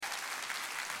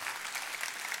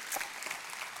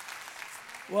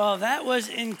Well, that was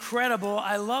incredible.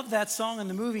 I love that song in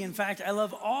the movie. In fact, I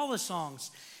love all the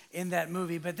songs in that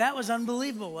movie, but that was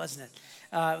unbelievable, wasn't it?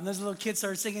 When those little kids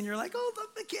started singing, you're like, oh,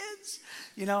 look, the kids.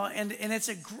 And it's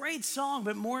a great song,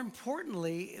 but more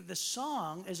importantly, the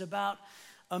song is about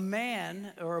a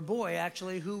man, or a boy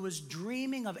actually, who was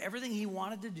dreaming of everything he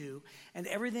wanted to do and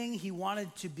everything he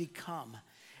wanted to become.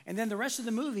 And then the rest of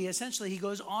the movie, essentially, he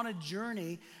goes on a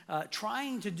journey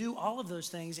trying to do all of those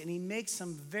things, and he makes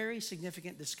some very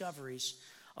significant discoveries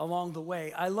along the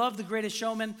way. I love The Greatest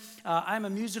Showman. I'm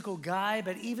a musical guy,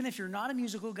 but even if you're not a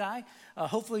musical guy,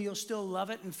 hopefully you'll still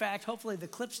love it. In fact, hopefully the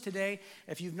clips today,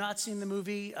 if you've not seen the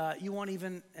movie, you won't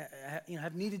even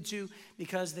have needed to,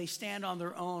 because they stand on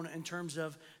their own in terms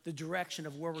of the direction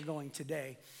of where we're going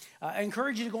today. I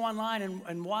encourage you to go online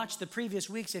and watch the previous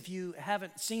weeks if you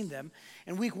haven't seen them.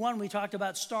 In week 1, we talked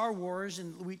about Star Wars,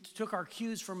 and we took our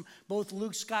cues from both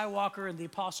Luke Skywalker and the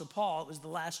Apostle Paul. It was The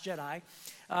Last Jedi.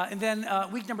 And then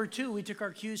week number 2, we took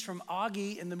our cues from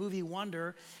Augie in the movie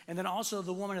Wonder, and then also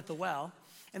The Woman at the Well.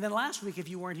 And then last week, if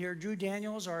you weren't here, Drew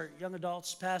Daniels, our young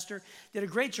adults pastor, did a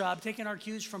great job taking our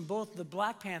cues from both the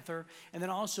Black Panther and then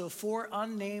also 4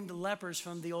 unnamed lepers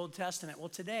from the Old Testament. Well,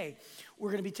 today, we're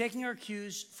going to be taking our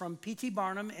cues from P.T.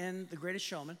 Barnum in The Greatest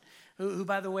Showman, who,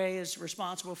 by the way, is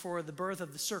responsible for the birth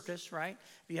of the circus, right?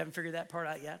 If you haven't figured that part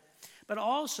out yet. But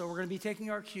also, we're going to be taking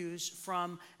our cues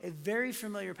from a very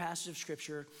familiar passage of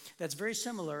Scripture that's very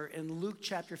similar in Luke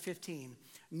chapter 15,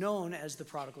 known as the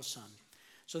prodigal son.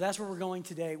 So that's where we're going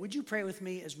today. Would you pray with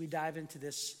me as we dive into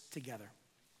this together?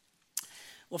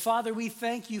 Well, Father, we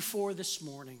thank you for this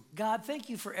morning. God, thank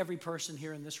you for every person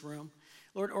here in this room,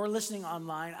 Lord, or listening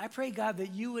online. I pray, God,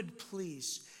 that you would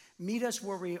please meet us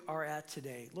where we are at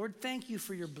today. Lord, thank you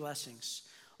for your blessings,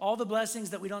 all the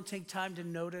blessings that we don't take time to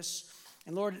notice.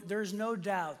 And Lord, there's no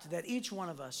doubt that each one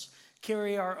of us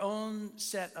carry our own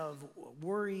set of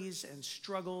worries and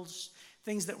struggles,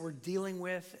 things that we're dealing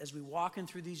with as we walk in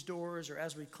through these doors or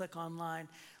as we click online.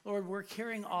 Lord, we're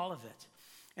carrying all of it.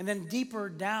 And then deeper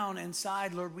down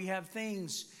inside, Lord, we have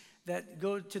things that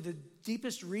go to the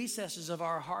deepest recesses of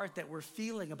our heart that we're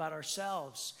feeling about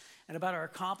ourselves and about our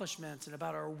accomplishments and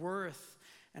about our worth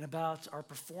and about our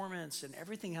performance and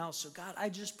everything else. So God, I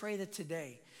just pray that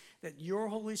today that your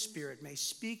Holy Spirit may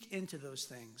speak into those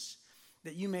things,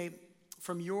 that you may,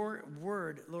 from your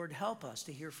word, Lord, help us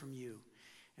to hear from you.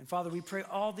 And Father, we pray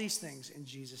all these things in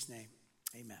Jesus' name.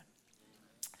 Amen.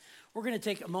 We're going to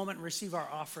take a moment and receive our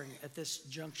offering at this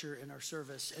juncture in our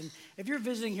service. And if you're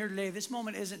visiting here today, this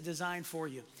moment isn't designed for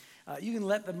you. You can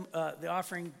let the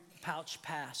offering pouch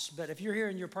pass. But if you're here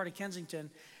and you're part of Kensington,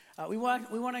 we want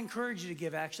to encourage you to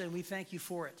give, actually, and we thank you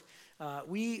for it.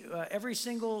 Every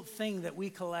single thing that we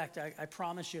collect, I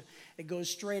promise you, it goes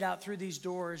straight out through these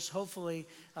doors, hopefully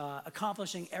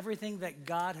accomplishing everything that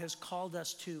God has called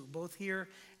us to, both here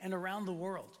and around the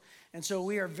world. And so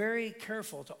we are very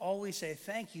careful to always say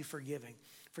thank you for giving,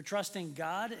 for trusting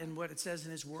God and what it says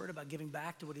in his word about giving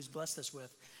back to what he's blessed us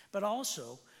with, but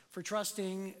also for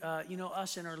trusting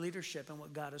us in our leadership and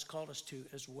what God has called us to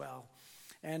as well.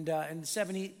 And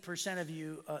 70% of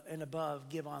you and above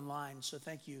give online, so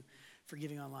thank you for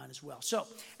giving online as well. So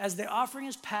as the offering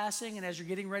is passing and as you're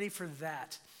getting ready for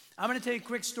that, I'm going to tell you a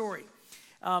quick story.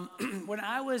 When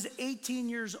I was 18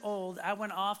 years old, I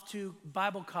went off to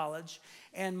Bible college,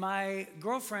 and my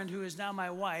girlfriend, who is now my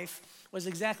wife, was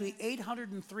exactly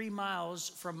 803 miles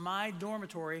from my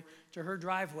dormitory to her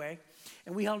driveway,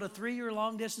 and we held a 3-year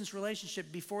long-distance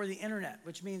relationship before the internet,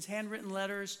 which means handwritten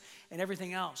letters and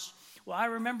everything else. Well, I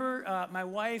remember my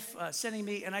wife sending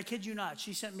me, and I kid you not,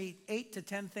 she sent me 8 to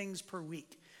 10 things per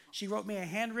week. She wrote me a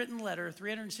handwritten letter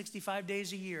 365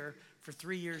 days a year for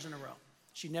 3 years in a row.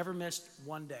 She never missed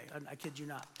one day. I kid you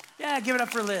not. Yeah, give it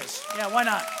up for Liz. Yeah, why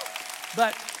not?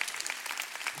 But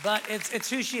it's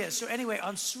who she is. So anyway,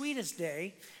 on Sweetest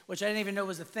Day, which I didn't even know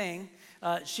was a thing,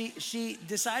 she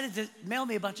decided to mail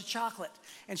me a bunch of chocolate.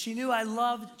 And she knew I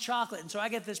loved chocolate. And so I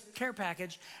get this care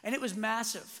package, and it was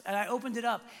massive. And I opened it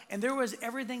up, and there was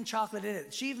everything chocolate in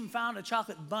it. She even found a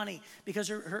chocolate bunny because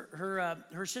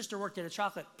her sister worked at a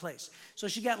chocolate place. So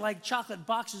she got like chocolate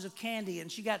boxes of candy,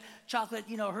 and she got chocolate,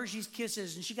 Hershey's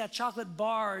Kisses, and she got chocolate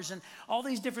bars and all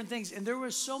these different things. And there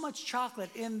was so much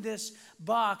chocolate in this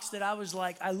box that I was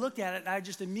like, I looked at it, and I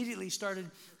just immediately started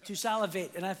to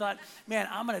salivate. And I thought, man,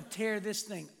 I'm going to tear this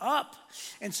thing up.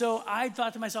 And so I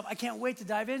thought to myself, I can't wait to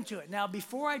dive into it. Now,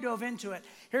 before I dove into it,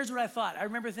 here's what I thought. I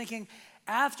remember thinking,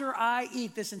 after I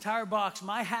eat this entire box,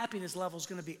 my happiness level is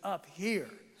going to be up here,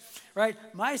 right?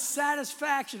 My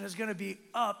satisfaction is going to be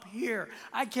up here.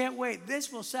 I can't wait.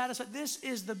 This will satisfy. This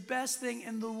is the best thing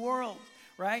in the world,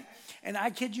 right? And I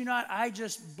kid you not, I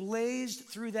just blazed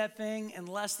through that thing in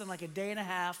less than like a day and a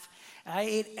half. And I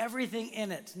ate everything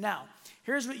in it. Now,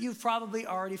 here's what you've probably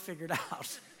already figured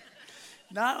out.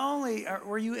 Not only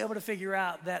were you able to figure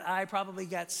out that I probably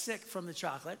got sick from the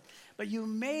chocolate, but you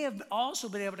may have also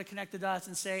been able to connect the dots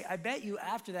and say, I bet you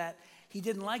after that, he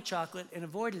didn't like chocolate and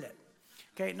avoided it.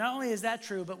 Okay, not only is that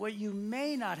true, but what you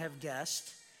may not have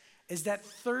guessed is that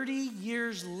 30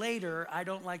 years later, I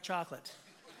don't like chocolate.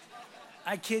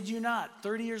 I kid you not,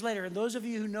 30 years later. And those of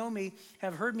you who know me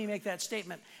have heard me make that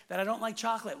statement that I don't like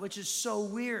chocolate, which is so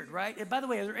weird, right? And by the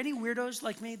way, are there any weirdos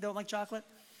like me that don't like chocolate?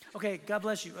 Okay, God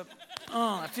bless you.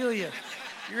 Oh, I feel you.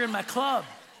 You're in my club,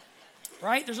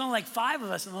 right? There's only like 5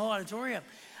 of us in the whole auditorium.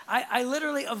 I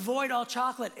literally avoid all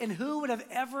chocolate. And who would have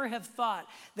ever have thought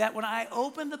that when I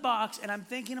open the box and I'm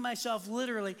thinking to myself,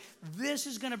 literally, this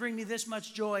is going to bring me this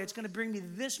much joy. It's going to bring me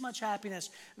this much happiness,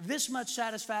 this much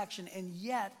satisfaction. And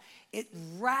yet it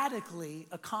radically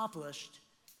accomplished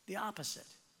the opposite.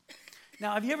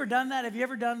 Now, have you ever done that? Have you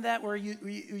ever done that where you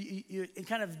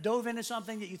kind of dove into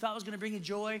something that you thought was going to bring you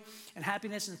joy and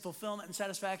happiness and fulfillment and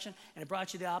satisfaction, and it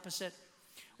brought you the opposite?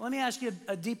 Well, let me ask you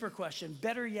a deeper question.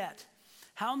 Better yet,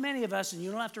 how many of us, and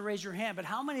you don't have to raise your hand, but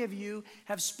how many of you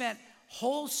have spent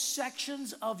whole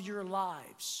sections of your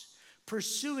lives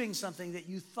pursuing something that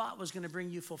you thought was going to bring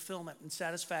you fulfillment and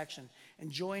satisfaction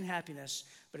and joy and happiness,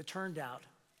 but it turned out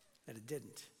that it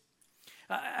didn't?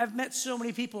 I've met so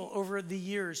many people over the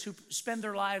years who spend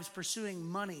their lives pursuing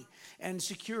money and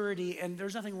security, and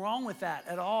there's nothing wrong with that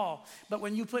at all. But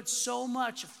when you put so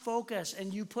much focus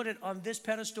and you put it on this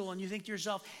pedestal and you think to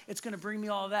yourself, it's going to bring me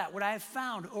all of that, what I have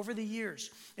found over the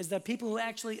years is that people who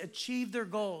actually achieve their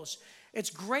goals, it's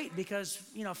great because,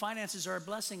 finances are a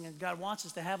blessing and God wants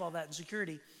us to have all that in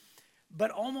security.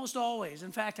 But almost always,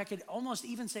 in fact, I could almost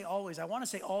even say always, I want to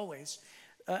say always,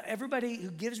 everybody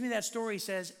who gives me that story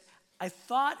says, I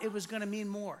thought it was going to mean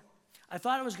more. I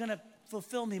thought it was going to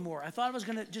fulfill me more. I thought it was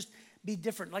going to just be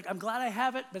different. Like, I'm glad I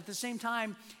have it, but at the same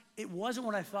time, it wasn't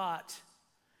what I thought.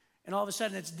 And all of a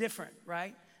sudden, it's different,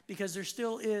 right? Because there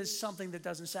still is something that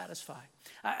doesn't satisfy.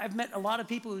 I've met a lot of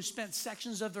people who spent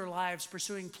sections of their lives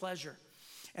pursuing pleasure.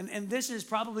 And this is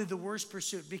probably the worst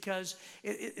pursuit because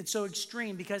it's so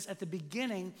extreme. Because at the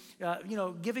beginning,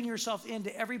 giving yourself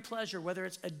into every pleasure, whether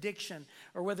it's addiction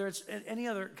or whether it's any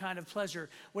other kind of pleasure,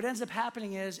 what ends up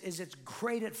happening is it's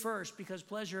great at first because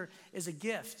pleasure is a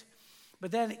gift.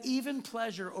 But then even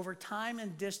pleasure over time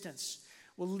and distance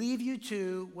will lead you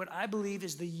to what I believe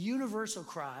is the universal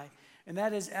cry, and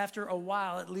that is after a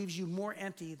while, it leaves you more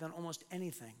empty than almost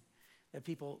anything that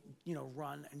people,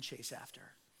 run and chase after.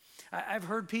 I've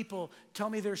heard people tell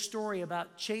me their story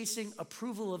about chasing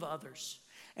approval of others.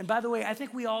 And by the way, I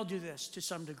think we all do this to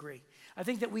some degree. I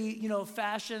think that we,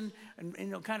 fashion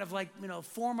and, kind of like,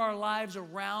 form our lives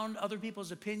around other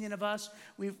people's opinion of us.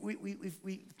 We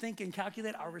think and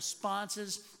calculate our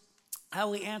responses,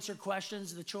 how we answer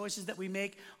questions, the choices that we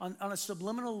make on a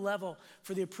subliminal level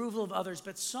for the approval of others.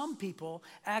 But some people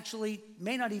actually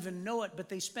may not even know it, but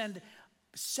they spend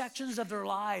sections of their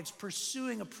lives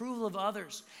pursuing approval of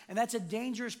others. And that's a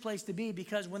dangerous place to be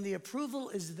because when the approval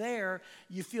is there,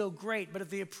 you feel great. But if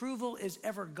the approval is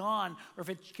ever gone or if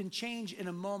it can change in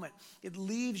a moment, it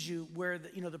leaves you where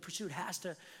the pursuit has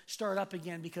to start up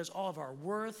again because all of our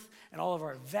worth and all of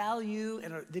our value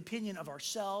and the opinion of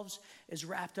ourselves is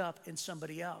wrapped up in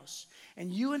somebody else.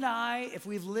 And you and I, if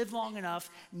we've lived long enough,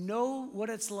 know what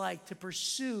it's like to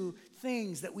pursue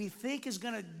things that we think is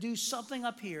going to do something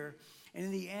up here. And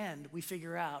in the end, we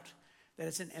figure out that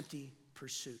it's an empty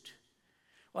pursuit.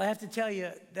 Well, I have to tell you,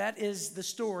 that is the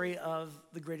story of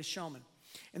The Greatest Showman.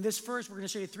 In this first, we're going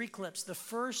to show you 3 clips. The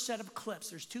first set of clips,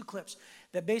 there's 2 clips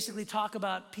that basically talk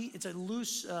about, it's a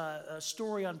loose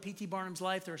story on P.T. Barnum's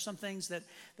life. There are some things that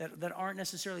aren't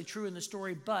necessarily true in the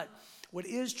story, but what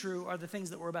is true are the things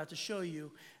that we're about to show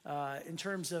you in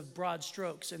terms of broad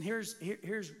strokes. And here's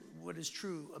what is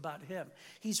true about him.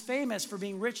 He's famous for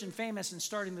being rich and famous and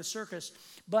starting the circus,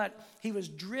 but he was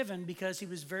driven because he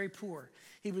was very poor.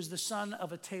 He was the son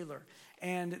of a tailor.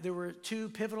 And there were 2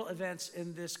 pivotal events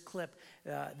in this clip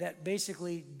that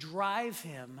basically drive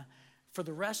him for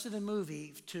the rest of the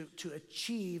movie to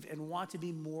achieve and want to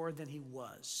be more than he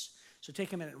was. So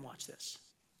take a minute and watch this.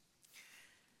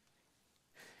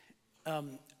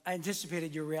 I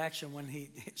anticipated your reaction when he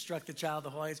struck the child, the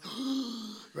whole audience,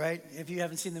 right? If you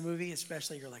haven't seen the movie,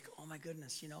 especially, you're like, oh my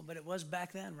goodness, but it was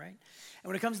back then, right? And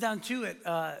when it comes down to it,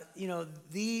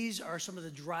 these are some of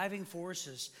the driving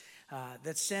forces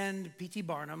that send P.T.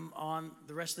 Barnum on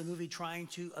the rest of the movie trying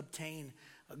to obtain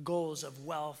goals of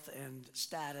wealth and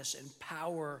status and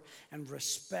power and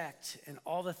respect and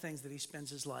all the things that he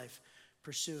spends his life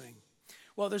pursuing.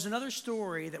 Well, there's another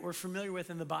story that we're familiar with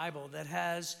in the Bible that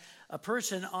has a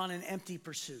person on an empty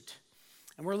pursuit.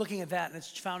 And we're looking at that, and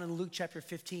it's found in Luke chapter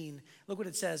 15. Look what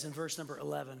it says in verse number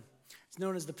 11. It's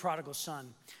known as the prodigal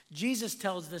son. Jesus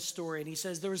tells this story, and he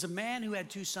says, there was a man who had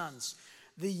two sons.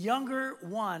 The younger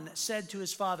one said to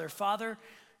his father, Father,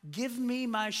 give me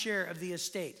my share of the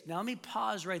estate. Now, let me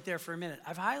pause right there for a minute.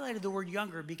 I've highlighted the word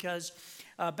younger because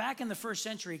back in the first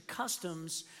century,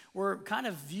 customs were kind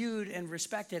of viewed and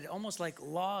respected almost like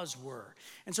laws were.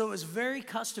 And so it was very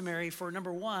customary for,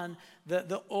 number one,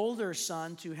 the older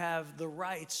son to have the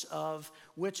rights of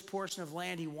which portion of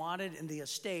land he wanted in the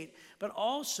estate. But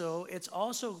also, it's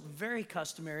also very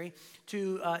customary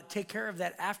to take care of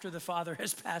that after the father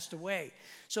has passed away.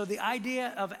 So the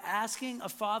idea of asking a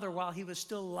father while he was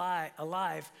still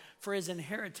alive for his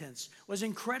inheritance was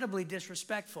incredibly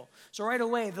disrespectful. So right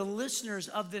away, the listeners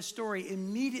of this story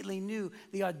immediately knew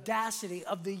the audacity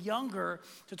of the younger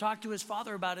to talk to his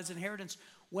father about his inheritance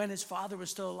when his father was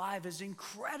still alive is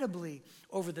incredibly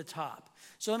over the top.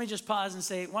 So let me just pause and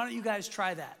say, why don't you guys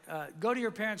try that? Go to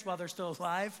your parents while they're still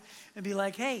alive and be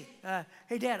like, hey, Dad,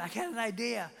 I got an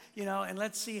idea, and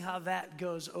let's see how that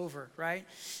goes over, right?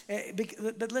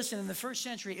 But listen, in the first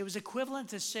century, it was equivalent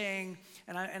to saying,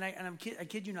 I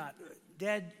kid you not,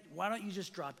 Dad, why don't you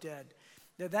just drop dead?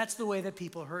 That's the way that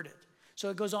people heard it. So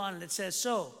it goes on and it says,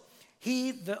 so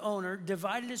he, the owner,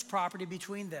 divided his property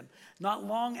between them. Not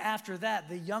long after that,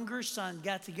 the younger son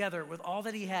got together with all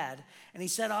that he had, and he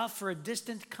set off for a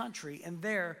distant country, and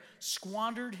there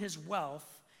squandered his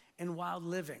wealth in wild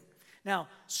living. Now,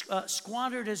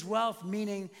 squandered his wealth,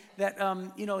 meaning that,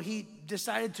 he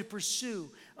decided to pursue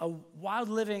a wild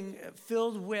living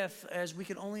filled with, as we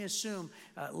can only assume,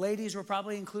 ladies were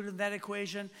probably included in that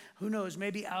equation. Who knows,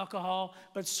 maybe alcohol,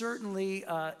 but certainly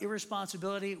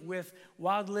irresponsibility with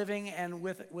wild living and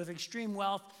with extreme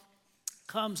wealth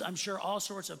comes, I'm sure, all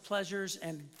sorts of pleasures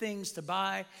and things to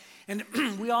buy. And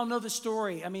we all know the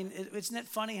story. I mean, isn't it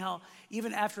funny how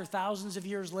even after thousands of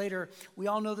years later, we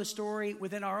all know the story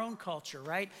within our own culture,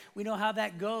 right? We know how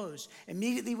that goes.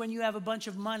 Immediately when you have a bunch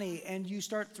of money and you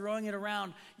start throwing it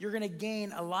around, you're going to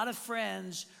gain a lot of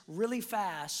friends really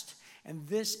fast. And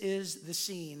this is the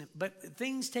scene. But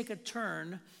things take a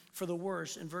turn for the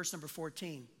worse in verse number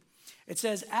 14. It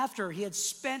says, after he had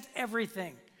spent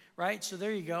everything, right? So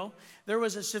there you go. There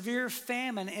was a severe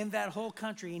famine in that whole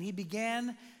country, and he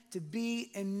began to be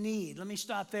in need. Let me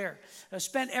stop there.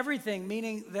 Spent everything,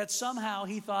 meaning that somehow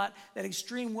he thought that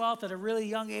extreme wealth at a really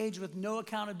young age with no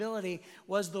accountability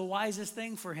was the wisest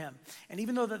thing for him. And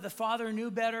even though that the father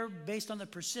knew better based on the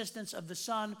persistence of the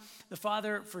son, the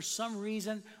father, for some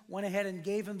reason, went ahead and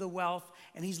gave him the wealth,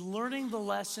 and he's learning the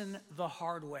lesson the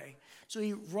hard way. So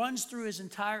he runs through his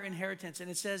entire inheritance, and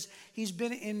it says he's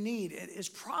been in need. It is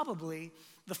probably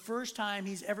the first time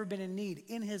he's ever been in need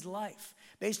in his life.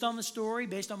 Based on the story,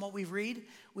 based on what we've read,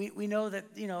 we know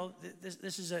that,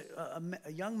 this is a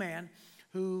young man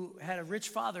who had a rich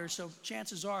father, so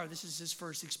chances are this is his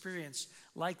first experience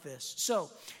like this. So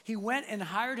he went and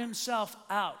hired himself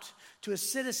out to a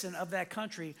citizen of that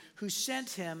country who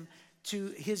sent him to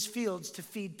his fields to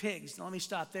feed pigs. Now, let me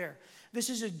stop there. This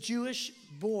is a Jewish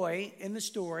boy in the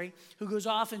story who goes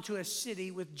off into a city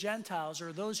with Gentiles,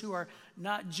 or those who are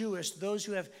not Jewish, those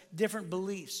who have different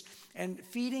beliefs. And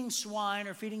feeding swine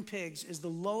or feeding pigs is the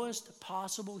lowest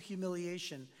possible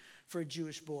humiliation for a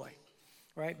Jewish boy,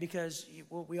 right? Because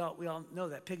we all know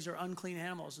that pigs are unclean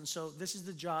animals. And so this is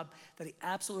the job that he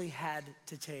absolutely had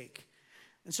to take.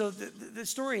 And so the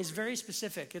story is very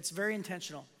specific. It's very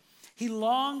intentional. He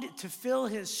longed to fill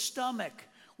his stomach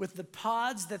with the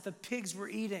pods that the pigs were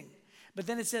eating. But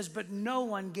then it says, but no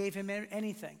one gave him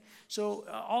anything. So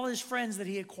all his friends that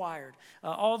he acquired,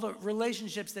 all the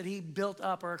relationships that he built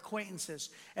up, or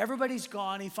acquaintances, everybody's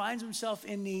gone. He finds himself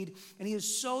in need, and he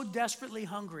is so desperately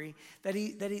hungry that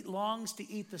he longs to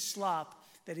eat the slop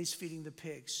that he's feeding the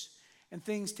pigs. And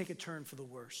things take a turn for the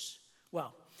worse.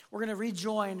 Well, we're going to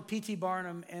rejoin P.T.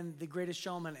 Barnum and The Greatest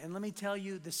Showman, and let me tell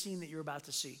you the scene that you're about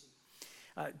to see.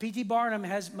 P.T. Barnum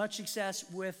has much success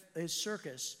with his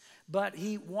circus, but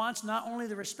he wants not only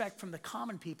the respect from the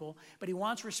common people, but he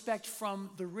wants respect from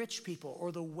the rich people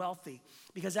or the wealthy,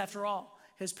 because after all,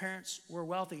 his parents were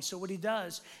wealthy. So what he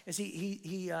does is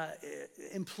he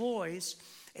employs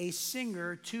a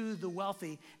singer to the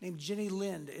wealthy named Jenny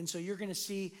Lind. And so you're going to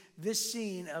see this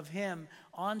scene of him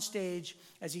on stage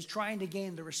as he's trying to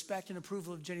gain the respect and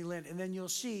approval of Jenny Lind. And then you'll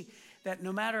see that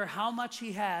no matter how much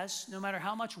he has, no matter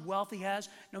how much wealth he has,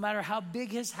 no matter how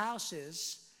big his house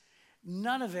is,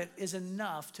 none of it is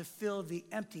enough to fill the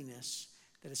emptiness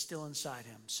that is still inside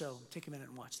him. So take a minute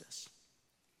and watch this.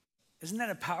 Isn't that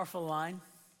a powerful line?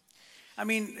 I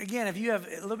mean, again, if you have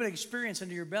a little bit of experience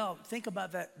under your belt, think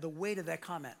about that, the weight of that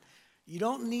comment. You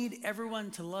don't need everyone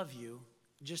to love you,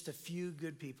 just a few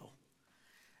good people.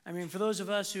 I mean, for those of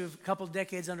us who have a couple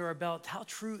decades under our belt, how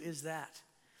true is that?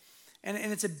 And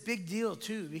it's a big deal,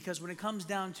 too, because when it comes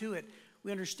down to it,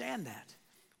 we understand that.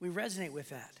 We resonate with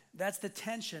that. That's the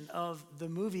tension of the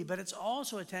movie, but it's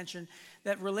also a tension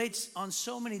that relates on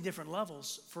so many different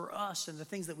levels for us and the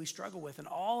things that we struggle with and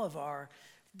all of our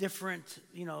different,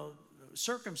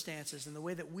 circumstances and the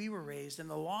way that we were raised and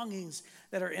the longings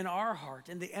that are in our heart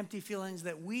and the empty feelings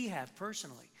that we have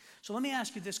personally. So let me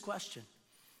ask you this question.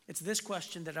 It's this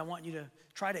question that I want you to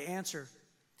try to answer.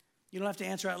 You don't have to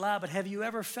answer out loud, but have you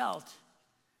ever felt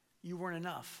you weren't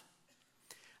enough?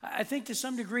 I think to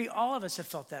some degree, all of us have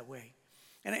felt that way.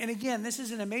 And again, this is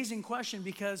an amazing question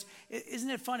because isn't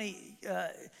it funny?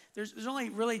 There's only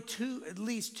really at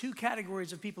least two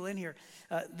categories of people in here.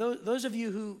 Those of you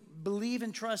who believe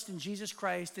and trust in Jesus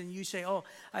Christ and you say, oh,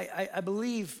 I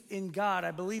believe in God.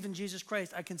 I believe in Jesus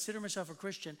Christ. I consider myself a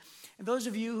Christian. And those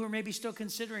of you who are maybe still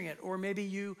considering it, or maybe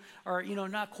you are,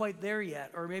 not quite there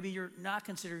yet, or maybe you're not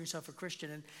considering yourself a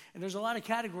Christian. And there's a lot of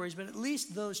categories, but at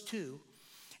least those two.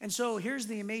 And so here's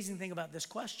the amazing thing about this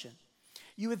question.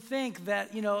 You would think that,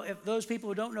 if those people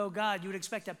who don't know God, you would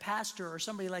expect a pastor or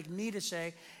somebody like me to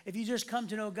say, if you just come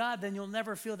to know God, then you'll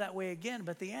never feel that way again.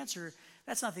 But the answer,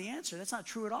 that's not the answer. That's not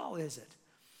true at all, is it?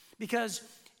 Because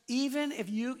even if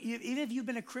you've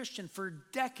been a Christian for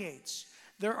decades,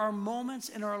 there are moments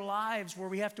in our lives where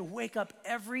we have to wake up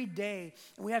every day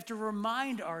and we have to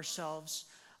remind ourselves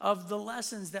of the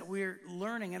lessons that we're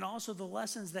learning and also the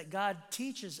lessons that God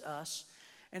teaches us.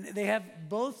 And they have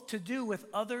both to do with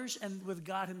others and with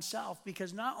God himself,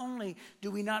 because not only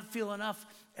do we not feel enough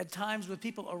at times with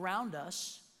people around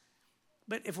us,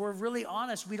 but if we're really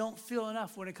honest, we don't feel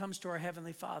enough when it comes to our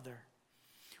Heavenly Father.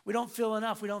 We don't feel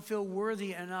enough. We don't feel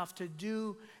worthy enough to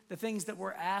do the things that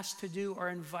we're asked to do or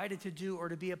invited to do or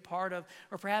to be a part of,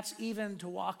 or perhaps even to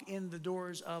walk in the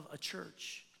doors of a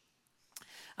church.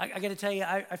 I got to tell you,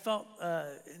 I felt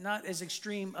not as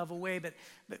extreme of a way, but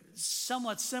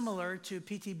somewhat similar to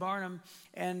P.T. Barnum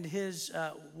and his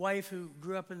wife who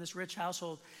grew up in this rich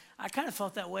household. I kind of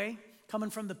felt that way, coming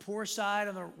from the poor side,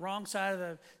 on the wrong side of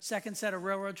the second set of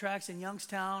railroad tracks in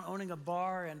Youngstown, owning a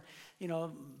bar and,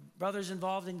 brothers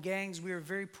involved in gangs. We were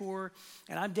very poor.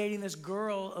 And I'm dating this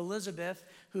girl, Elizabeth,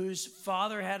 whose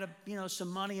father had some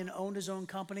money and owned his own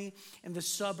company in the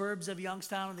suburbs of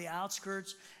Youngstown on the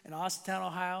outskirts in Austintown,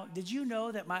 Ohio. Did you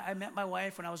know that I met my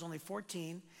wife when I was only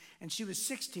 14 and she was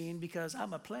 16 because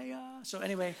I'm a player? So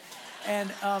anyway,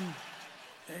 and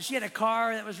she had a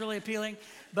car that was really appealing.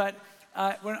 But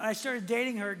when I started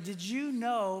dating her, did you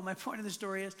know, my point of the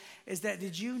story is that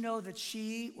did you know that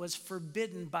she was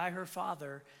forbidden by her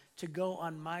father to go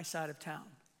on my side of town?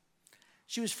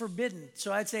 She was forbidden.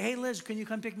 So I'd say, hey, Liz, can you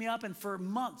come pick me up? And for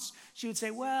months, she would say,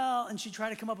 well, and she'd try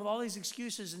to come up with all these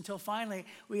excuses until finally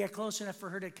we got close enough for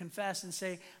her to confess and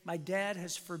say, my dad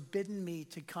has forbidden me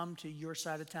to come to your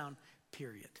side of town,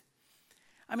 period.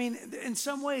 I mean, in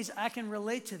some ways, I can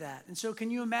relate to that. And so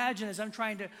can you imagine as I'm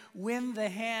trying to win the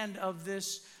hand of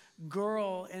this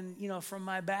girl and, from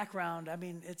my background, I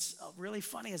mean, it's really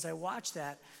funny as I watch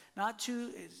that. Not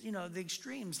to, the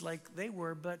extremes like they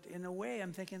were, but in a way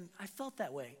I'm thinking, I felt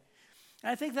that way.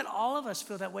 And I think that all of us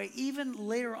feel that way, even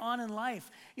later on in life.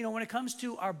 When it comes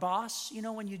to our boss,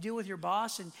 when you deal with your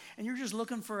boss and you're just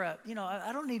looking for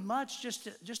I don't need much,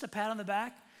 just a pat on the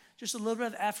back, just a little bit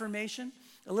of affirmation,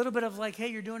 a little bit of like, hey,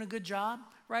 you're doing a good job,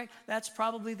 right? That's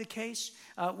probably the case.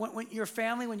 When your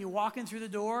family, when you walk in through the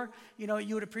door,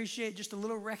 you would appreciate just a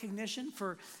little recognition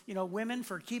for, women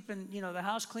for keeping, the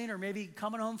house clean, or maybe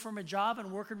coming home from a job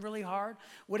and working really hard,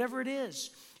 whatever it is.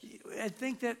 I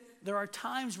think that there are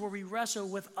times where we wrestle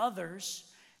with others.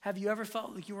 Have you ever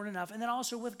felt like you weren't enough? And then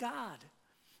also with God.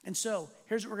 And so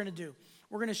here's what we're going to do.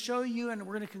 We're going to show you, and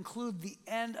we're going to conclude the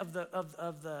end of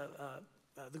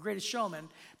the Greatest Showman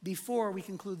before we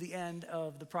conclude the end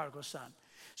of The Prodigal Son.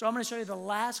 So I'm going to show you the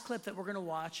last clip that we're going to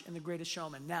watch in The Greatest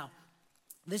Showman. Now,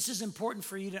 this is important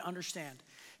for you to understand.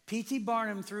 P.T.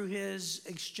 Barnum, through his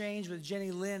exchange with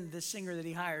Jenny Lind, the singer that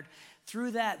he hired,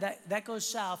 through that goes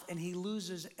south and he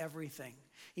loses everything.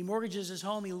 He mortgages his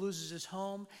home, he loses his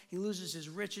home, he loses his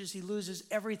riches, he loses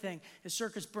everything. His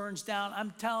circus burns down.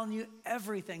 I'm telling you,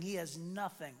 everything. He has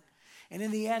nothing. And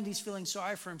in the end, he's feeling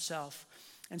sorry for himself.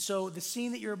 And so the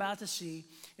scene that you're about to see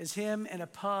is him in a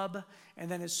pub, and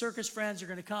then his circus friends are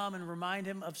going to come and remind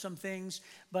him of some things.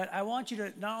 But I want you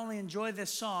to not only enjoy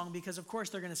this song, because of course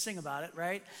they're going to sing about it,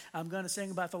 right? I'm going to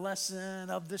sing about the lesson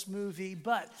of this movie,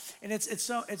 and it's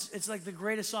like the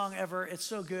greatest song ever. It's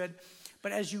so good.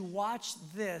 But as you watch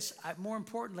this, more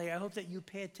importantly, I hope that you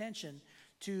pay attention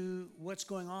to what's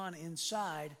going on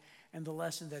inside and the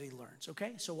lesson that he learns,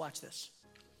 okay? So watch this.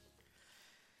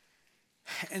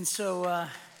 And so,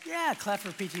 clap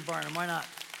for P.T. Barnum, why not?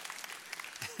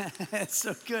 It's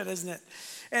so good, isn't it?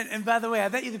 And by the way, I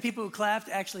bet you the people who clapped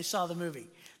actually saw the movie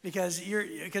because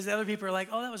the other people are like,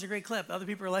 oh, that was a great clip. The other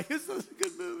people are like, this was a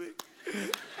good movie.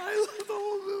 I love the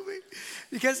whole movie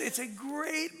because it's a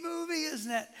great movie,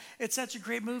 isn't it? It's such a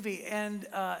great movie. And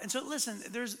so listen,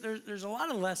 there's a lot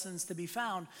of lessons to be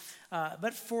found.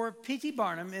 But for P.T.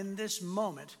 Barnum in this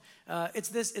moment, it's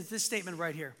this statement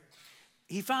right here.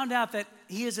 He found out that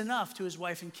he is enough to his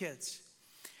wife and kids.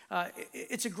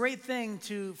 It's a great thing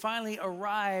to finally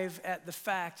arrive at the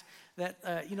fact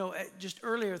that, just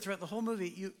earlier throughout the whole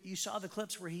movie, you saw the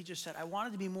clips where he just said, I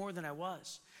wanted to be more than I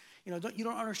was. You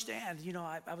don't understand.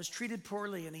 I was treated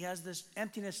poorly, and he has this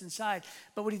emptiness inside.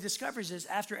 But what he discovers is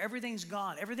after everything's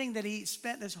gone, everything that he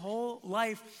spent his whole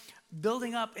life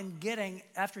building up and getting,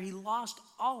 after he lost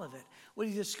all of it, what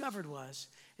he discovered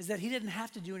is that he didn't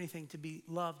have to do anything to be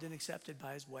loved and accepted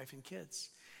by his wife and kids.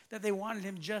 That they wanted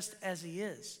him just as he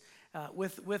is,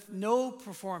 with no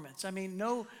performance. I mean,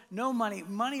 no money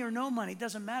or no money, it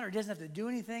doesn't matter. He doesn't have to do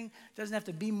anything, doesn't have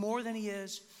to be more than he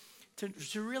is.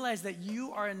 To realize that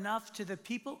you are enough to the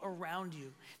people around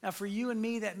you. Now, for you and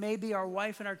me, that may be our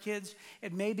wife and our kids.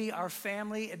 It may be our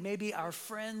family. It may be our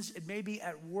friends. It may be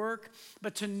at work.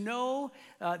 But to know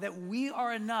that we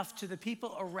are enough to the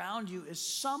people around you is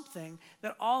something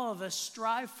that all of us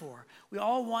strive for. We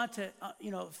all want to,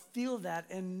 feel that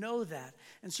and know that.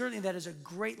 And certainly that is a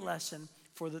great lesson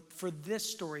for this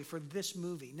story, for this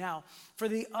movie. Now, for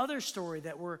the other story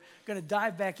that we're going to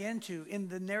dive back into in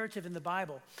the narrative in the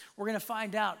Bible, we're going to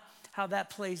find out how that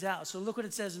plays out. So look what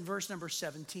it says in verse number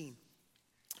 17.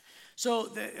 So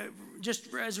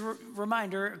just as a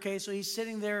reminder, okay, so he's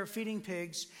sitting there feeding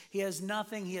pigs. He has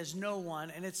nothing. He has no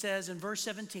one. And it says in verse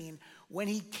 17, when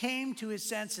he came to his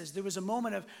senses, there was a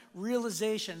moment of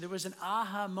realization. There was an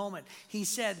aha moment. He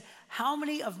said, how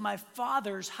many of my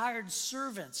father's hired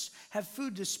servants have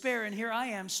food to spare, and here I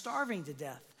am starving to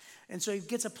death? And so he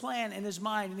gets a plan in his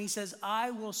mind, and he says,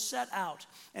 I will set out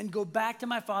and go back to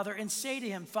my father and say to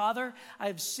him, Father, I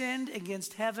have sinned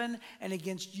against heaven and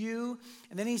against you.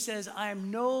 And then he says, I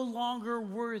am no longer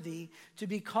worthy to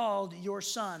be called your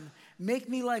son. Make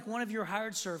me like one of your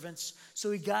hired servants.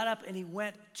 So he got up and he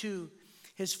went to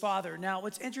his father. Now,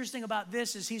 what's interesting about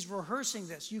this is he's rehearsing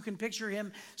this. You can picture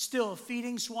him still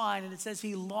feeding swine, and it says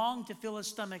he longed to fill his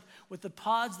stomach with the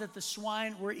pods that the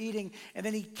swine were eating. And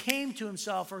then he came to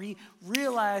himself, or he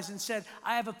realized and said,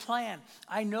 I have a plan.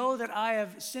 I know that I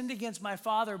have sinned against my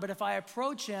father, but if I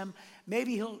approach him,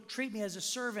 maybe he'll treat me as a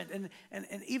servant. And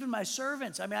even my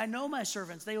servants, I know my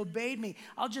servants, they obeyed me.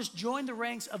 I'll just join the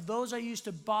ranks of those I used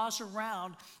to boss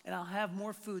around, and I'll have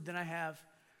more food than I have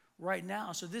right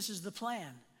now. So this is the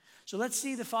plan. So let's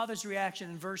see the father's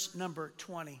reaction in verse number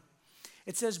 20.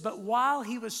 It says, but while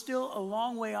he was still a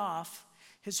long way off,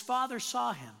 his father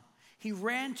saw him. He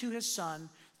ran to his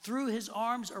son, threw his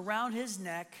arms around his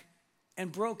neck,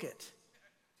 and broke it.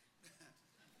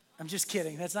 I'm just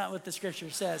kidding. That's not what the scripture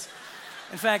says.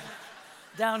 In fact,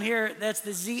 down here, that's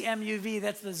the ZMUV.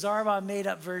 That's the Zarba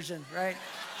made-up version, right?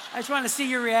 I just want to see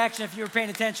your reaction if you were paying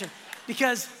attention.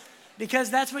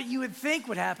 Because that's what you would think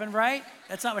would happen, right?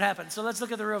 That's not what happened. So let's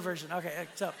look at the real version. Okay,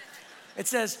 so it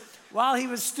says, while he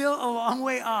was still a long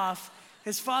way off,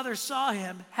 his father saw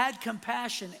him, had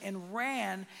compassion, and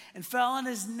ran and fell on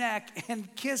his neck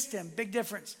and kissed him. Big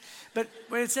difference. But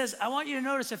when it says, I want you to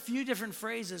notice a few different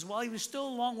phrases. While he was still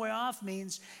a long way off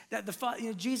means that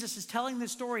Jesus is telling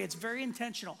this story. It's very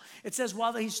intentional. It says,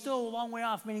 while he's still a long way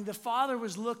off, meaning the father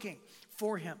was looking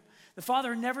for him. The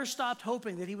father never stopped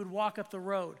hoping that he would walk up the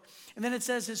road. And then it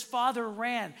says his father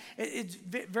ran. It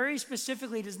very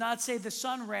specifically does not say the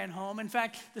son ran home. In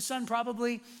fact, the son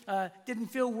probably didn't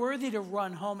feel worthy to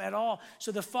run home at all.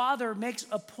 So the father makes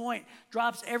a point,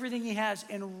 drops everything he has,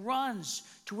 and runs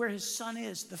to where his son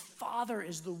is. The father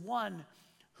is the one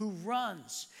who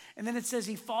runs. And then it says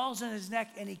he falls on his neck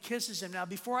and he kisses him. Now,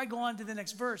 before I go on to the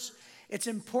next verse, it's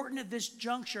important at this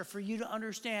juncture for you to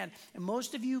understand, and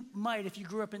most of you might if you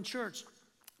grew up in church,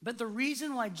 but the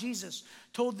reason why Jesus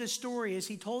told this story is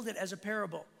he told it as a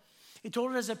parable. He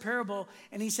told it as a parable,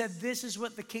 and he said, this is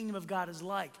what the kingdom of God is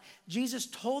like. Jesus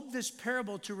told this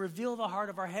parable to reveal the heart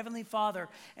of our Heavenly Father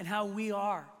and how we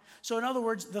are. So in other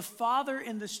words, the father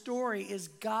in the story is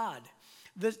God.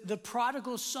 The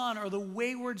prodigal son or the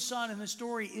wayward son in the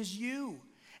story is you,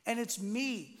 and it's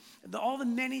me. all the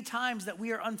many times that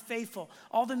we are unfaithful,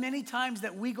 all the many times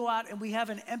that we go out and we have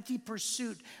an empty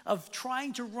pursuit of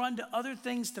trying to run to other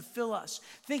things to fill us,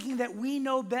 thinking that we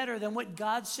know better than what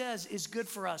God says is good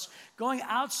for us, going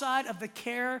outside of the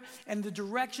care and the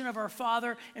direction of our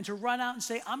Father and to run out and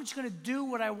say, I'm just going to do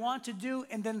what I want to do.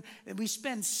 And then we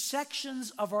spend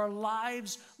sections of our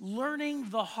lives learning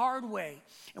the hard way.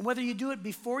 And whether you do it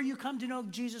before you come to know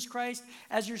Jesus Christ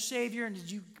as your Savior and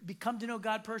as you come to know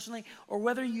God personally, or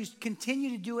whether you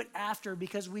continue to do it after,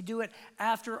 because we do it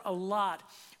after a lot,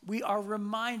 we are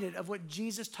reminded of what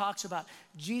Jesus talks about.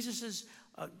 Jesus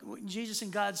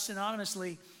and God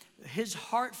synonymously, his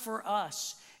heart for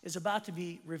us is about to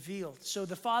be revealed. So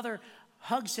the Father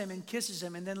hugs him and kisses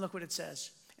him, and then look what it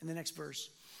says in the next verse.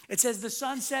 It says, the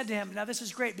Son said to him, now this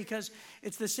is great because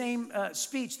it's the same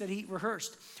speech that he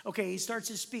rehearsed. Okay, he starts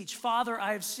his speech. Father,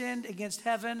 I have sinned against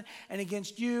heaven and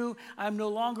against you. I am no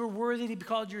longer worthy to be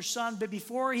called your son. But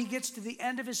before he gets to the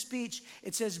end of his speech,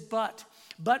 it says, but.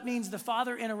 But means the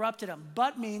Father interrupted him.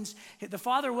 But means the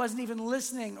Father wasn't even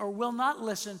listening or will not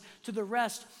listen to the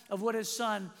rest of what his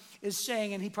Son is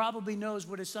saying. And he probably knows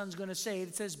what his Son's going to say.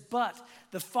 It says, but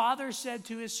the Father said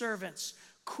to his servants,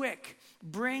 quick,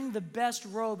 bring the best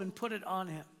robe and put it on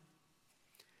him.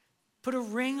 Put a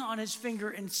ring on his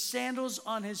finger and sandals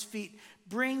on his feet.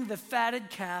 Bring the fatted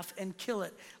calf and kill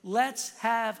it. Let's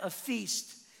have a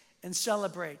feast and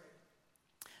celebrate.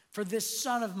 For this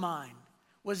son of mine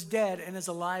was dead and is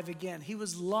alive again. He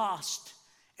was lost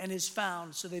and is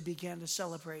found, so they began to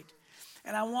celebrate.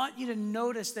 And I want you to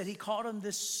notice that he called him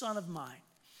this son of mine.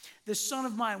 This son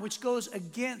of mine, which goes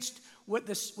against what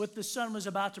the son was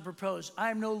about to propose.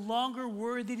 I am no longer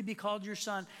worthy to be called your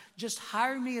son. Just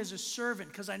hire me as a servant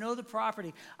because I know the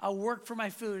property. I'll work for my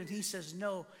food. And he says,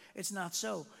 no, it's not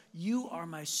so. You are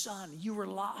my son. You were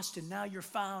lost and now you're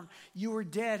found. You were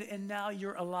dead and now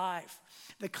you're alive.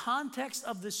 The context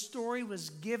of the story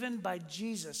was given by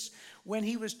Jesus when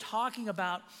he was talking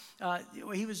about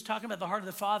the heart of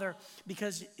the Father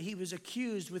because he was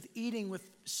accused with eating with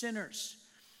sinners.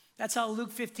 That's how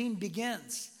Luke 15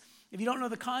 begins. If you don't know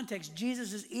the context,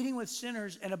 Jesus is eating with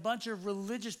sinners and a bunch of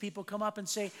religious people come up and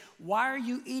say, why are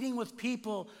you eating with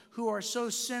people who are so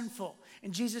sinful?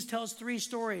 And Jesus tells three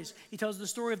stories. He tells the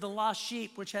story of the lost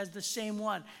sheep, which has the same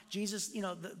one. Jesus,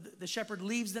 the shepherd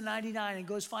leaves the 99 and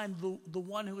goes find the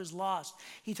one who is lost.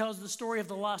 He tells the story of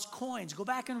the lost coins. Go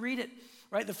back and read it.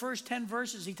 Right, the first 10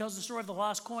 verses, he tells the story of the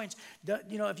lost coins.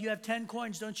 If you have 10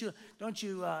 coins,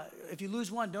 if you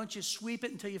lose one, don't you sweep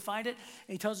it until you find it?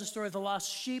 And he tells the story of the lost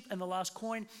sheep and the lost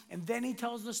coin. And then he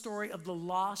tells the story of the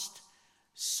lost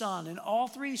son. And all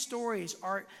three stories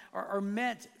are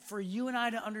meant for you and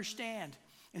I to understand.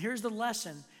 And here's the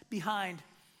lesson behind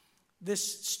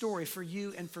this story for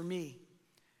you and for me.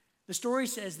 The story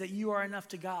says that you are enough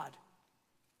to God.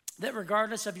 That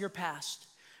regardless of your past,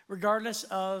 regardless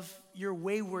of your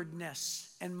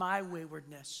waywardness and my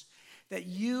waywardness, that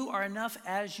you are enough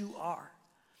as you are.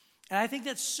 And I think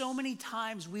that so many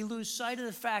times we lose sight of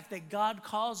the fact that God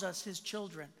calls us his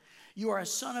children. You are a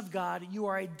son of God. You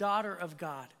are a daughter of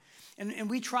God.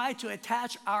 And we try to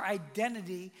attach our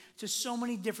identity to so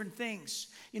many different things.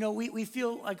 We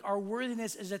feel like our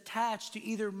worthiness is attached to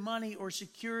either money or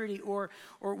security or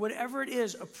whatever it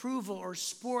is, approval or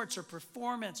sports or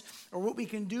performance or what we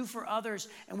can do for others.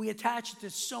 And we attach it to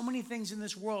so many things in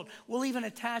this world. We'll even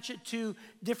attach it to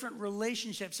different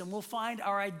relationships, and we'll find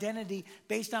our identity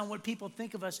based on what people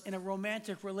think of us in a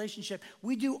romantic relationship.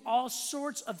 We do all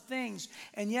sorts of things,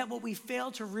 and yet what we fail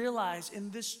to realize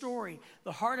in this story,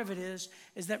 the heart of it is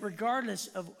that regardless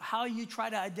of how you try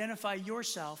to identify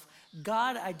yourself,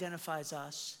 God identifies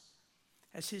us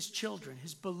as his children,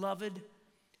 his beloved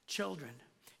children.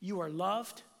 You are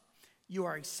loved, you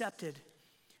are accepted,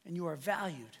 and you are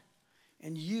valued,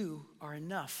 and you are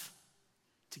enough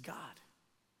to God.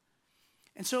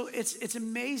 And so it's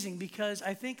amazing because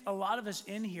I think a lot of us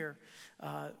in here,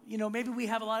 maybe we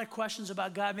have a lot of questions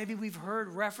about God. Maybe we've heard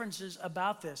references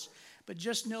about this, but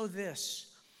just know this,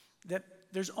 that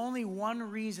there's only one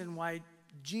reason why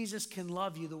Jesus can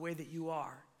love you the way that you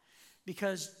are.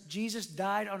 Because Jesus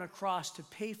died on a cross to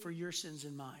pay for your sins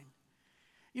and mine.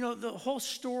 The whole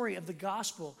story of the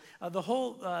gospel, the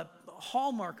whole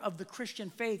hallmark of the Christian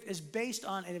faith is based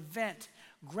on an event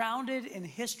grounded in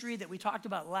history that we talked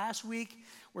about last week,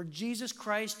 where Jesus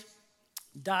Christ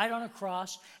died on a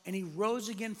cross and he rose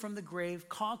again from the grave,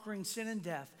 conquering sin and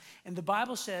death. And the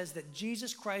Bible says that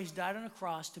Jesus Christ died on a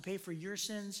cross to pay for your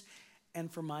sins and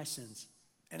for my sins.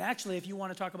 And actually, if you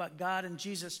want to talk about God and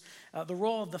Jesus, the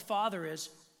role of the Father is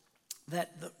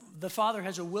that the Father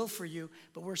has a will for you,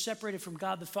 but we're separated from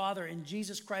God the Father, and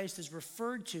Jesus Christ is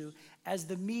referred to as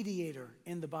the mediator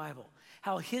in the Bible.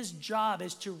 How his job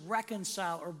is to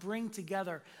reconcile or bring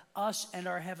together us and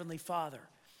our Heavenly Father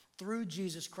through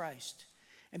Jesus Christ.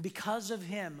 And because of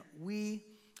him, we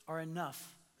are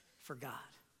enough for God.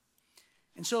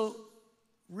 And so,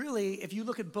 really, if you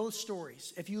look at both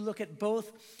stories, if you look at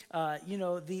both,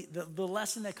 the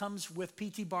lesson that comes with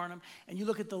P.T. Barnum, and you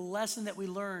look at the lesson that we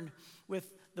learned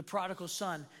with the prodigal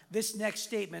son, this next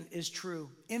statement is true.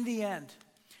 In the end,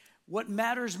 what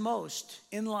matters most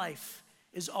in life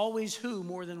is always who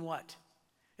more than what.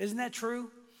 Isn't that true?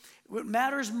 What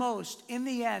matters most in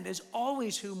the end is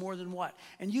always who more than what.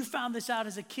 And you found this out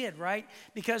as a kid, right?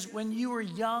 Because when you were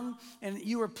young and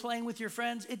you were playing with your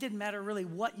friends, it didn't matter really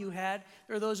what you had.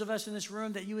 There are those of us in this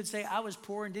room that you would say, I was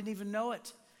poor and didn't even know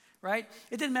it, right?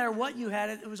 It didn't matter what you had.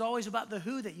 It was always about the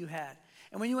who that you had.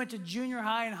 And when you went to junior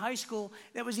high and high school,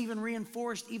 that was even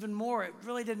reinforced even more. It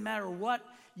really didn't matter what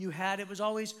you had. It was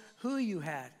always who you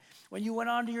had. When you went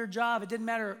on to your job, it didn't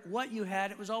matter what you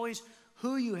had. It was always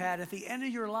who you had. At the end of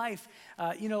your life,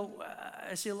 I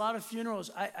see a lot of funerals.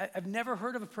 I've never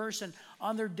heard of a person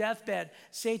on their deathbed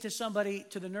say to somebody,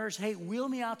 to the nurse, hey, wheel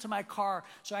me out to my car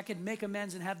so I could make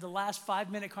amends and have the last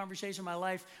 5-minute conversation of my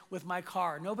life with my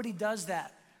car. Nobody does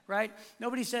that, right?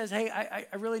 Nobody says, hey,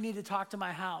 I really need to talk to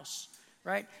my house,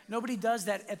 right? Nobody does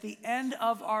that. At the end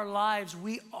of our lives,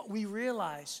 we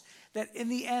realize that in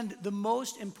the end, the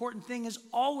most important thing is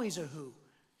always a who.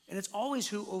 And it's always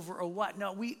who over a what.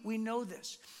 Now, we know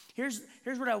this. Here's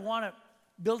what I want to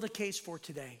build a case for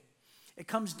today. It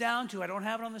comes down to, I don't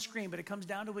have it on the screen, but it comes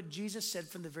down to what Jesus said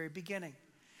from the very beginning.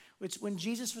 It's when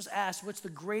Jesus was asked, what's the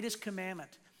greatest commandment?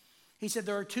 He said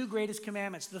there are 2 greatest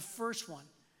commandments. The first one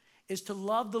is to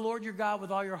love the Lord your God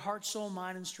with all your heart, soul,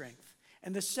 mind, and strength.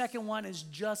 And the second one is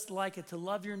just like it, to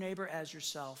love your neighbor as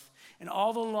yourself. And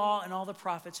all the law and all the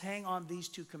prophets hang on these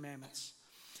 2 commandments.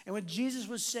 And what Jesus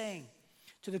was saying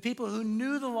to the people who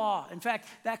knew the law, in fact,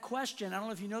 that question, I don't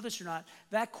know if you know this or not,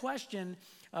 that question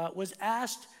was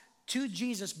asked to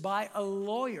Jesus by a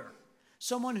lawyer,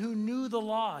 someone who knew the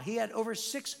law. He had over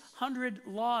 600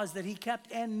 laws that he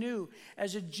kept and knew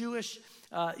as a Jewish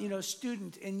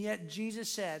student. And yet Jesus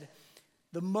said,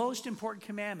 the most important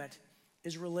commandment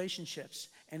is relationships,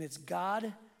 and it's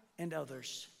God and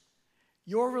others.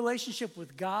 Your relationship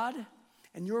with God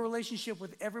and your relationship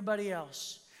with everybody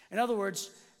else. In other words,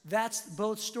 that's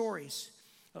both stories.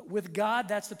 With God,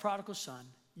 that's the prodigal son.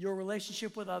 Your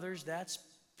relationship with others, that's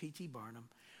P.T. Barnum.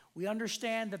 We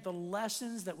understand that the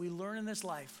lessons that we learn in this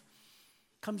life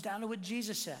comes down to what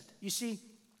Jesus said. You see,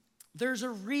 there's a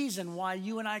reason why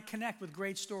you and I connect with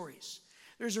great stories.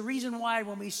 There's a reason why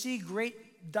when we see great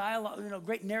dialogue,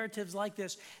 great narratives like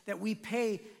this, that we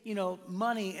pay,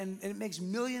 money and it makes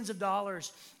millions of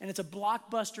dollars and it's a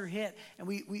blockbuster hit and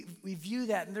we view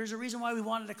that. And there's a reason why we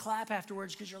wanted to clap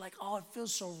afterwards, because you're like, oh, it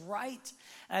feels so right.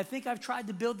 And I think I've tried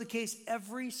to build the case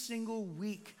every single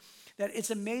week that it's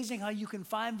amazing how you can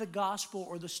find the gospel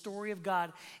or the story of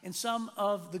God in some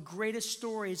of the greatest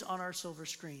stories on our silver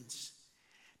screens.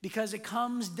 Because it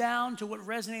comes down to what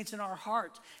resonates in our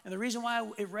heart. And the reason why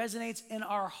it resonates in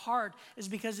our heart is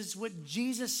because it's what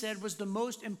Jesus said was the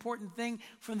most important thing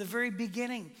from the very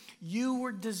beginning. You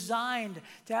were designed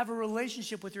to have a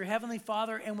relationship with your Heavenly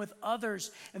Father and with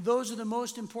others. And those are the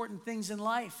most important things in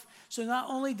life. So not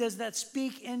only does that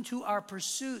speak into our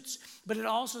pursuits, but it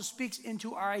also speaks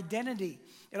into our identity.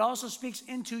 It also speaks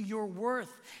into your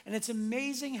worth. And it's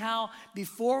amazing how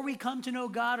before we come to know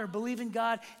God or believe in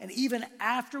God, and even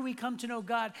after we come to know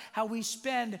God, how we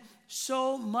spend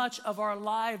so much of our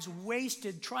lives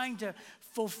wasted trying to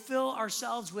fulfill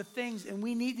ourselves with things. And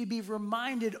we need to be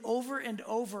reminded over and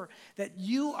over that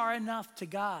you are enough to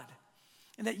God.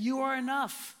 And that you are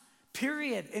enough,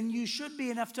 period. And you should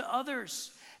be enough to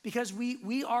others. Because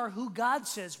we are who God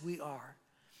says we are.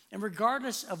 And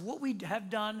regardless of what we have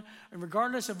done, and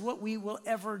regardless of what we will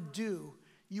ever do,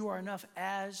 you are enough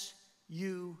as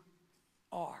you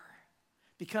are.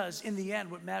 Because in the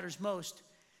end, what matters most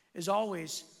is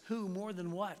always who more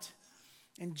than what.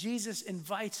 And Jesus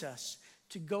invites us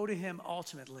to go to him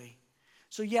ultimately.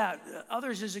 So yeah,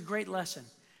 others is a great lesson.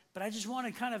 But I just want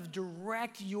to kind of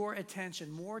direct your attention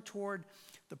more toward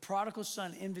the prodigal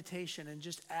son invitation and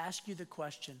just ask you the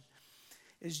question,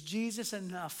 is Jesus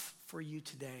enough for you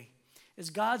today? Is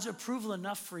God's approval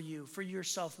enough for you, for your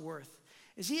self-worth?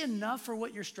 Is he enough for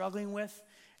what you're struggling with?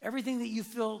 Everything that you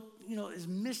feel, is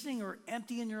missing or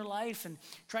empty in your life and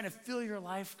trying to fill your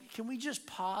life. Can we just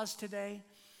pause today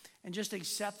and just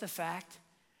accept the fact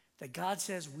that God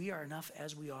says we are enough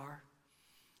as we are?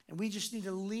 And we just need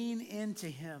to lean into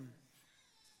him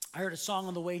I heard a song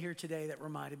on the way here today that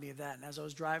reminded me of that. And as I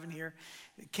was driving here,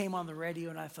 it came on the radio,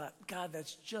 and I thought, God,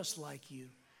 that's just like you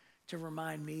to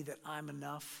remind me that I'm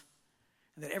enough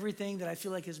and that everything that I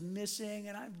feel like is missing,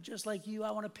 and I'm just like you,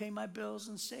 I want to pay my bills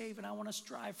and save, and I want to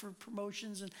strive for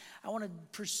promotions, and I want to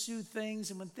pursue things,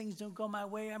 and when things don't go my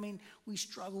way, I mean, we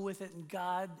struggle with it, and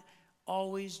God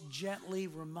always gently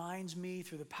reminds me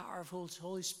through the power of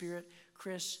Holy Spirit,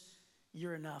 Chris,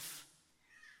 you're enough.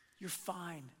 You're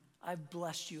fine. I've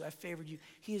blessed you. I've favored you.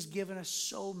 He has given us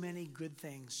so many good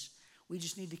things. We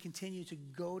just need to continue to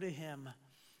go to him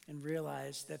and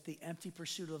realize that the empty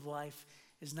pursuit of life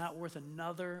is not worth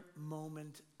another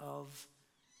moment of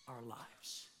our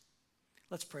lives.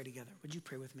 Let's pray together. Would you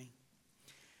pray with me?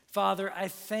 Father, I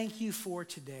thank you for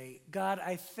today. God,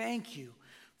 I thank you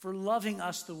for loving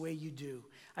us the way you do.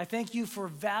 I thank you for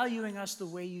valuing us the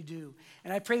way you do.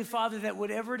 And I pray, Father, that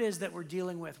whatever it is that we're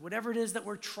dealing with, whatever it is that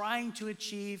we're trying to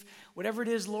achieve, whatever it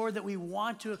is, Lord, that we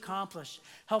want to accomplish,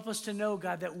 help us to know,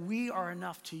 God, that we are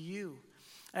enough to you.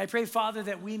 And I pray, Father,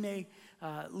 that we may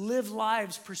live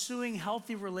lives pursuing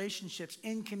healthy relationships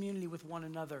in community with one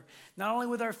another, not only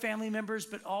with our family members,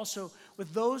 but also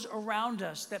with those around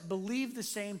us that believe the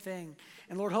same thing.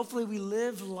 And Lord, hopefully we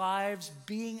live lives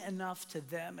being enough to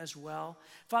them as well.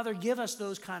 Father, give us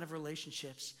those kind of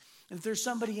relationships. And if there's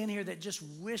somebody in here that just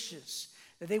wishes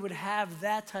that they would have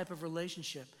that type of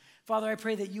relationship, Father, I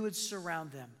pray that you would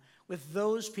surround them with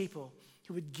those people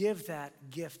who would give that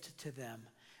gift to them.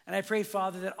 And I pray,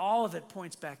 Father, that all of it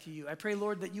points back to you. I pray,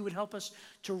 Lord, that you would help us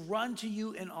to run to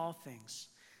you in all things.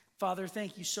 Father,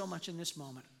 thank you so much in this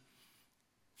moment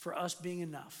for us being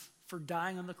enough, for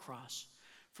dying on the cross,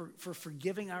 for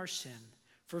forgiving our sin,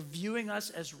 for viewing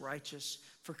us as righteous,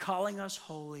 for calling us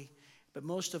holy, but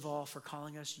most of all, for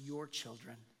calling us your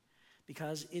children.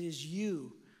 Because it is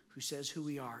you who says who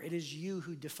we are. It is you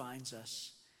who defines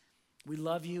us. We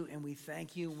love you and we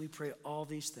thank you and we pray all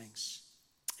these things.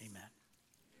 Amen.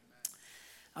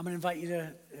 I'm going to invite you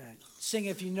to sing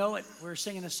if you know it. We're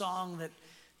singing a song that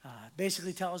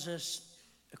basically tells us,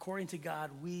 according to God,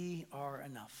 we are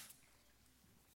enough.